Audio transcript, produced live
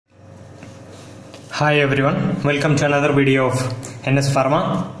Hi everyone, welcome to another video of NS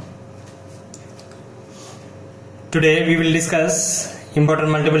Pharma. Today we will discuss important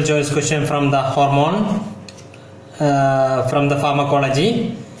multiple choice question from the hormone from the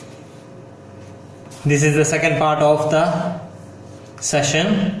pharmacology. This is the second part of the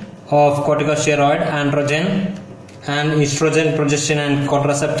session of corticosteroid, androgen and estrogen, progestin and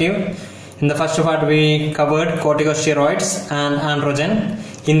contraceptive. In the first part we covered corticosteroids and androgen.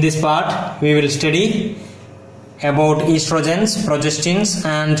 In this part we will study about estrogens, progestins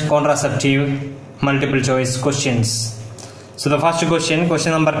and contraceptive multiple choice questions. So the first question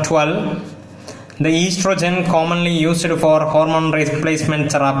number 12. The estrogen commonly used for hormone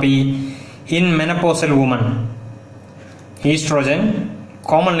replacement therapy in menopausal women. Estrogen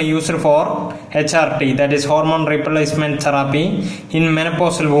commonly used for HRT, that is hormone replacement therapy in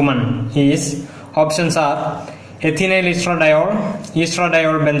menopausal women is, options are ethinyl estradiol,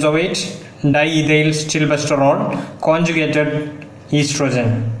 estradiol benzoate, diethyl stilbestrol, conjugated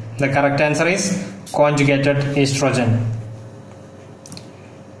estrogen. The correct answer is conjugated estrogen.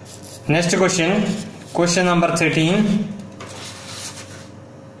 Next question number 13.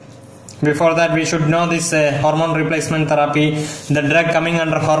 Before that we should know this hormone replacement therapy. The drug coming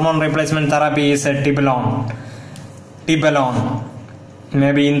under hormone replacement therapy is tibolone. Tibolone.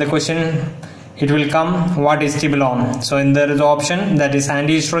 Maybe in the question it will come what is tibolone. So in there is the option that is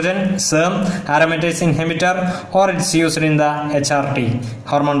antiestrogen, SERM, aromatase inhibitor, or it's used in the HRT,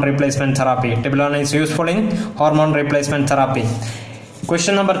 hormone replacement therapy. Tibolone is useful in hormone replacement therapy.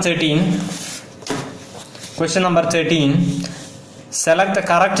 Question number 13. Select the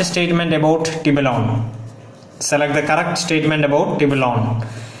correct statement about tibolone. Select the correct statement about tibolone.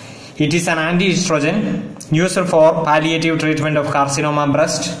 It is an antiestrogen used for palliative treatment of carcinoma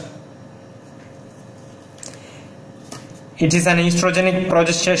breast. It is an estrogenic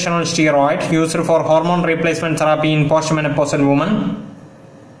progestational steroid used for hormone replacement therapy in postmenopausal women.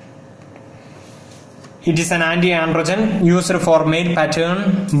 It is an anti-androgen used for male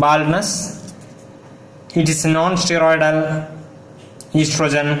pattern baldness. It is a non-steroidal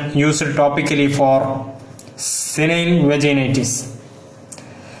estrogen used topically for senile vaginitis.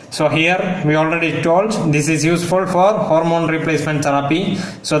 So here we already told this is useful for hormone replacement therapy.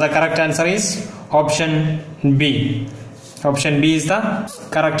 So the correct answer is option B. Option B is the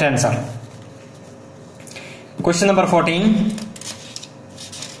correct answer. Question number 14.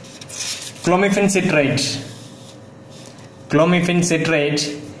 Clomiphene citrate. Clomiphene citrate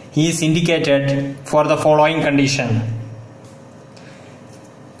is indicated for the following condition.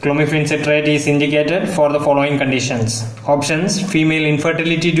 Clomiphene citrate is indicated for the following conditions. Options: female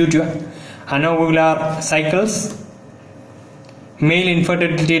infertility due to anovular cycles, male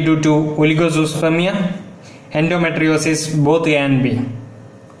infertility due to oligozoospermia, endometriosis, both A and B.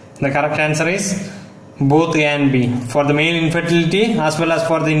 The correct answer is both A and B. For the male infertility as well as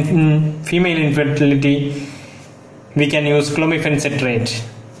for the female infertility, we can use clomiphene citrate.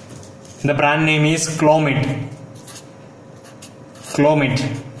 The brand name is Clomid.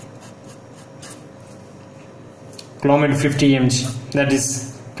 Clomid 50 mg, that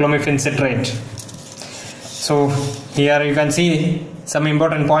is clomiphene citrate. So here you can see some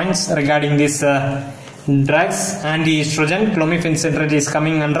important points regarding this drugs. Anti-estrogen, clomiphene citrate is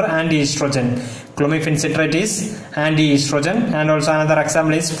coming under anti-estrogen. Clomiphene citrate is anti-estrogen, and also another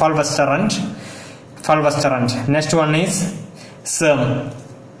example is fulvestrant. Next one is SERM,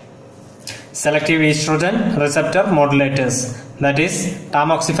 selective estrogen receptor modulators, that is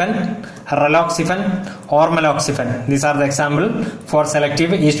tamoxifen, raloxifene or meloxifene. These are the example for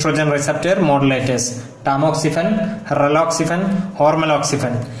selective estrogen receptor modulators: tamoxifen, raloxifene or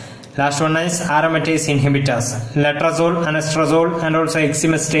meloxifene. Last one is aromatase inhibitors: letrozole, anastrozole and also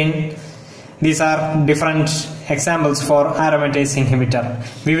exemestane. These are different examples for aromatase inhibitor.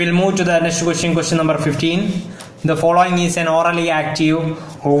 We will move to the next question number 15. The following is an orally active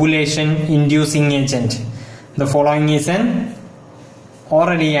ovulation inducing agent. The following is an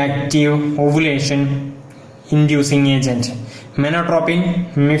orally active ovulation inducing agent: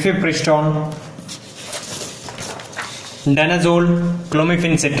 menotropin, mifepristone, Danazol,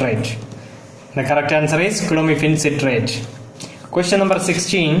 Clomiphene citrate. The correct answer is clomiphene citrate. Question number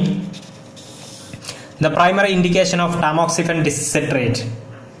 16. The primary indication of tamoxifen citrate.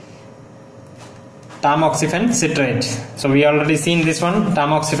 Tamoxifen citrate. So we already seen this one.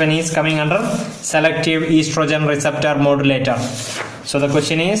 Tamoxifen is coming under selective estrogen receptor modulator. So the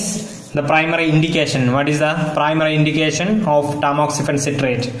question is the primary indication. What is the primary indication of tamoxifen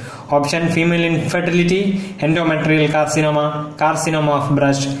citrate? Option: female infertility, endometrial carcinoma, carcinoma of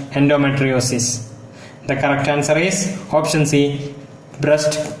breast, endometriosis. The correct answer is option C,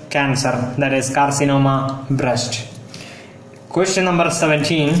 breast cancer, that is carcinoma breast. Question number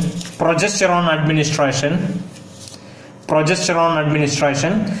 17. Progesterone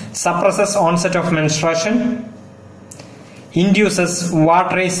administration suppresses onset of menstruation, induces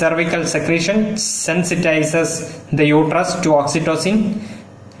watery cervical secretion, sensitizes the uterus to oxytocin,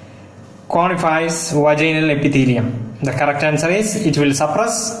 conifies vaginal epithelium. The correct answer is it will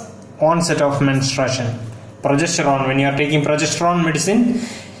suppress onset of menstruation. Progesterone, when you are taking progesterone medicine,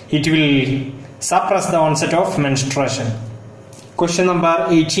 it will suppress the onset of menstruation. Question number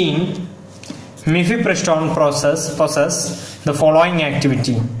 18. Mifepristone possesses the following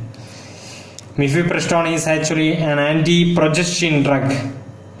activity. Mifepristone is actually an antiprogestin drug.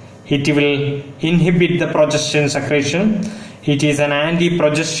 It will inhibit the progestin secretion. It is an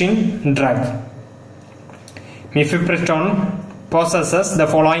antiprogestin drug. Mifepristone possesses the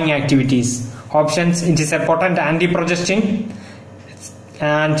following activities. Options: it is a potent antiprogestin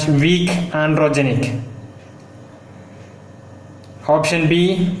and weak androgenic. Option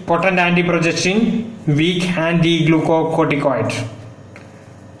B, potent antiprogestin, weak anti-glucocorticoid.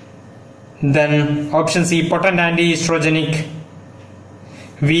 Then option C, potent antiestrogenic,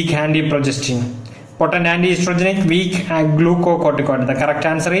 weak antiprogestin. Potent antiestrogenic, weak glucocorticoid. The correct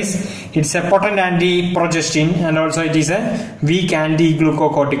answer is it's a potent antiprogestin and also it is a weak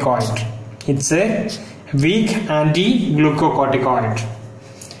anti-glucocorticoid. It's a weak anti-glucocorticoid.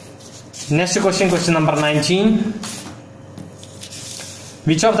 Next question, question number 19.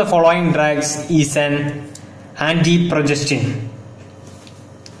 Which of the following drugs is an antiprogestin?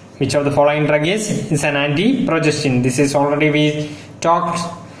 Which of the following drug is an antiprogestin? This is already we talked.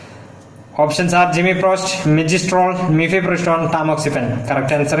 Options are Gemeprost, Megestrol, Mifepristone, Tamoxifen.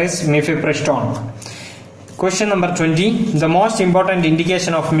 Correct answer is Mifepristone. Question number 20. The most important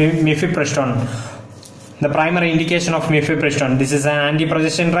indication of Mifepristone. The primary indication of Mifepristone. This is an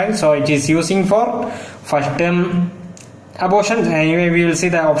antiprogestin drug, so it is using for first term abortion. Anyway, we will see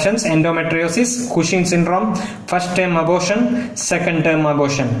the options: endometriosis, Cushing syndrome, first term abortion, second term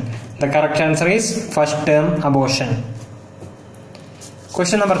abortion. The correct answer is first term abortion.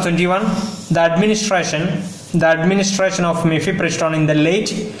 Question number 21. The administration of Mifepristone in the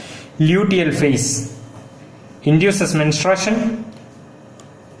late luteal phase induces menstruation,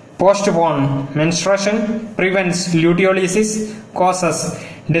 postpone menstruation, prevents luteolysis, causes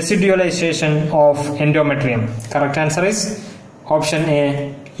decidualization of endometrium. Correct answer is option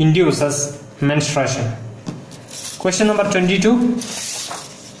A, induces menstruation. Question number 22.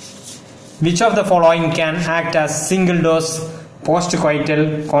 Which of the following can act as single dose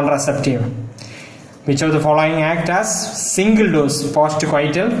postcoital contraceptive? Which of the following act as single dose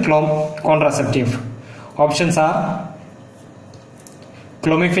postcoital contraceptive? Options are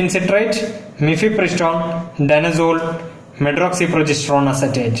Clomiphene citrate, Mifepristone, Danazol, Medroxyprogesterone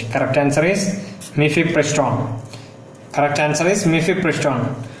acetate. Correct answer is Mifepristone. Correct answer is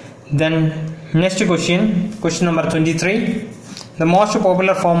Mifepristone. Then next question, question number 23. The most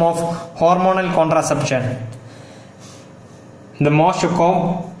popular form of hormonal contraception. The most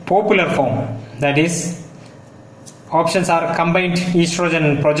popular form, that is, options are combined estrogen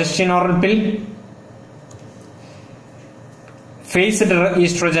and progestin oral pill, phased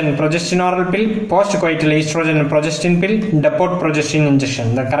estrogen and progestin oral pill, postcoital estrogen and progestin pill, depot progestin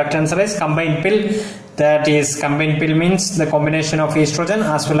injection. The correct answer is combined pill. That is, combined pill means the combination of estrogen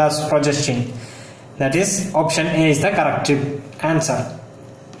as well as progestin. That is, option A is the correct answer.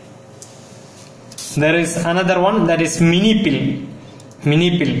 There is another one, that is mini pill.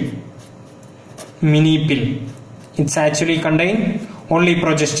 Mini pill. It's actually contain only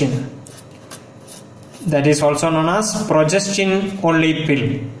progestin. That is also known as progestin only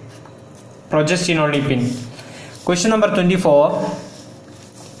pill. Progestin only pill. Question number 24.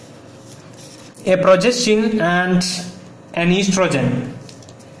 A progestin and an estrogen.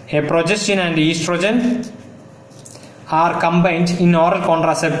 A progestin and estrogen are combined in oral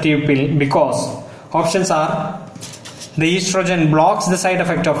contraceptive pill because options are the estrogen blocks the side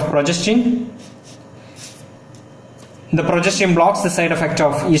effect of progestin, the progestin blocks the side effect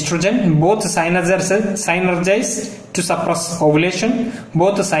of estrogen, both synergize to suppress ovulation,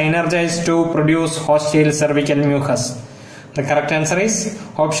 both synergize to produce hostile cervical mucus. The correct answer is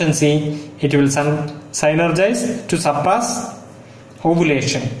option C. It will synergize to suppress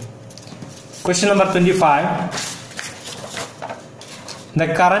ovulation. Question number 25. The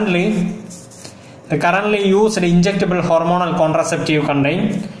currently used injectable hormonal contraceptive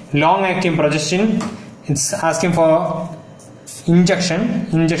contain long-acting progestin. It's asking for injection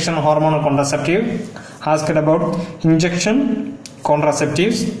hormonal contraceptive. Asked about injection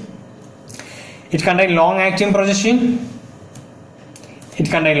contraceptives. It contains long-acting progestin. It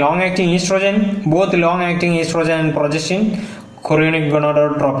contains long-acting estrogen, both long-acting estrogen and progestin, chorionic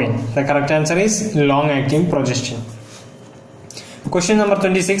gonadotropin. The correct answer is long-acting progestin. Question number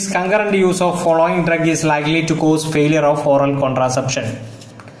 26. Concurrent use of following drug is likely to cause failure of oral contraception.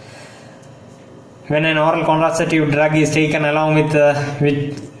 When an oral contraceptive drug is taken along with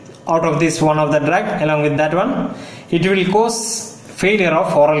out of this one of the drug, along with that one, it will cause failure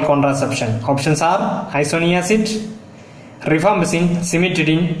of oral contraception. Options are isoniazid, rifampicin,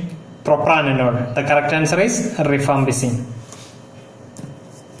 cimetidine, propranolol. The correct answer is rifampicin.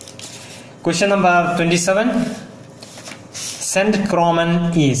 Question number 27.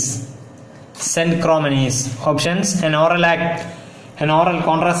 Centchromen is options: an oral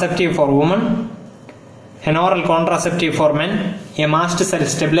contraceptive for women, an oral contraceptive for men, a mast cell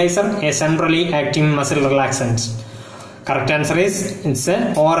stabilizer, a centrally acting muscle relaxant. Correct answer is it's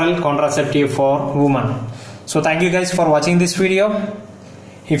an oral contraceptive for women. So thank you guys for watching this video.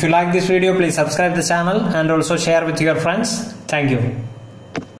 If you like this video, please subscribe the channel and also share with your friends. Thank you.